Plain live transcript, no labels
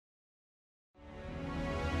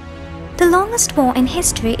The longest war in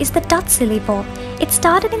history is the Dutch-Scilly War. It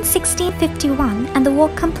started in 1651 and the war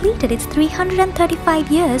completed its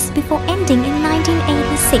 335 years before ending in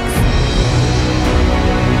 1986.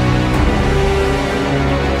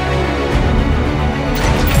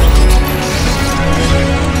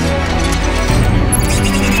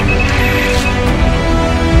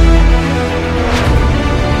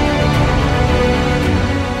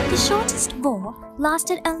 War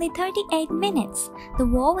lasted only 38 minutes. The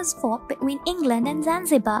war was fought between England and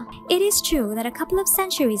Zanzibar. It is true that a couple of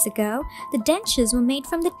centuries ago, the dentures were made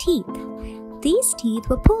from the teeth. These teeth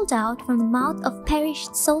were pulled out from the mouth of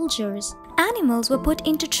perished soldiers. Animals were put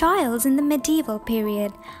into trials in the medieval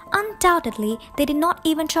period. Undoubtedly, they did not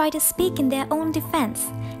even try to speak in their own defense.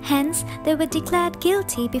 Hence, they were declared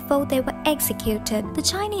guilty before they were executed. The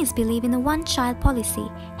Chinese believe in the one-child policy.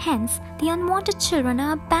 Hence, the unwanted children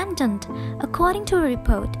are abandoned. According to a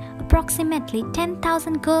report, approximately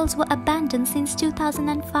 10,000 girls were abandoned since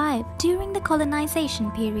 2005. During the colonization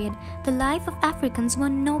period, the life of Africans were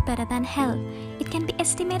no better than hell. It can be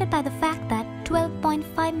estimated by the fact that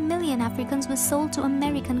 12.5 million Africans were sold to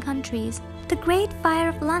American countries. The Great Fire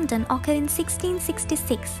of London occurred in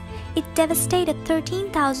 1666. It devastated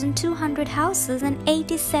 13,200 houses and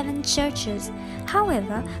 87 churches.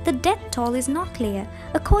 However, the death toll is not clear.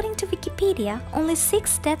 According to Wikipedia, only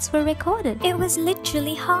 6 deaths were recorded. It was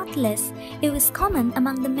literally heartless. It was common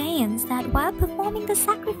among the Mayans that while performing the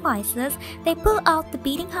sacrifices, they pull out the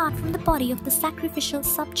beating heart from the body of the sacrificial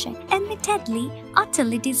subject. Admittedly,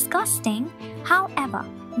 utterly disgusting. However,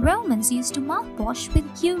 Romans used to mouthwash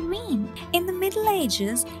with urine. In the Middle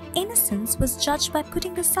Ages, innocence was judged by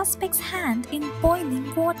putting the suspect's hand in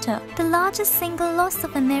boiling water. The largest single loss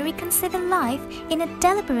of American civil life in a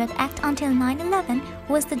deliberate act until 9/11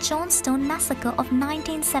 was the Johnstown Massacre of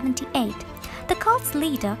 1978. The cult's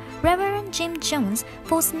leader, Reverend Jim Jones,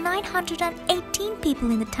 forced 918 people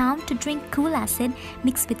in the town to drink cool acid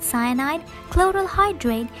mixed with cyanide, chloral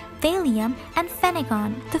hydrate, Valium, and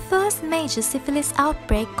Phenergan. The first major syphilis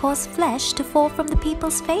outbreak caused flesh to fall from the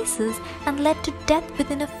people's faces and led to death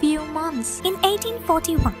within a few months. In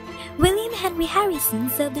 1841, William Henry Harrison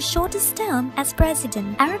served the shortest term as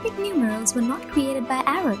president. Arabic numerals were not created by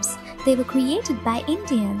Arabs. They were created by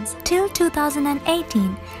Indians. Till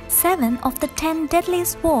 2018, 7 of the 10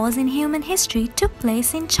 deadliest wars in human history took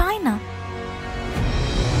place in China.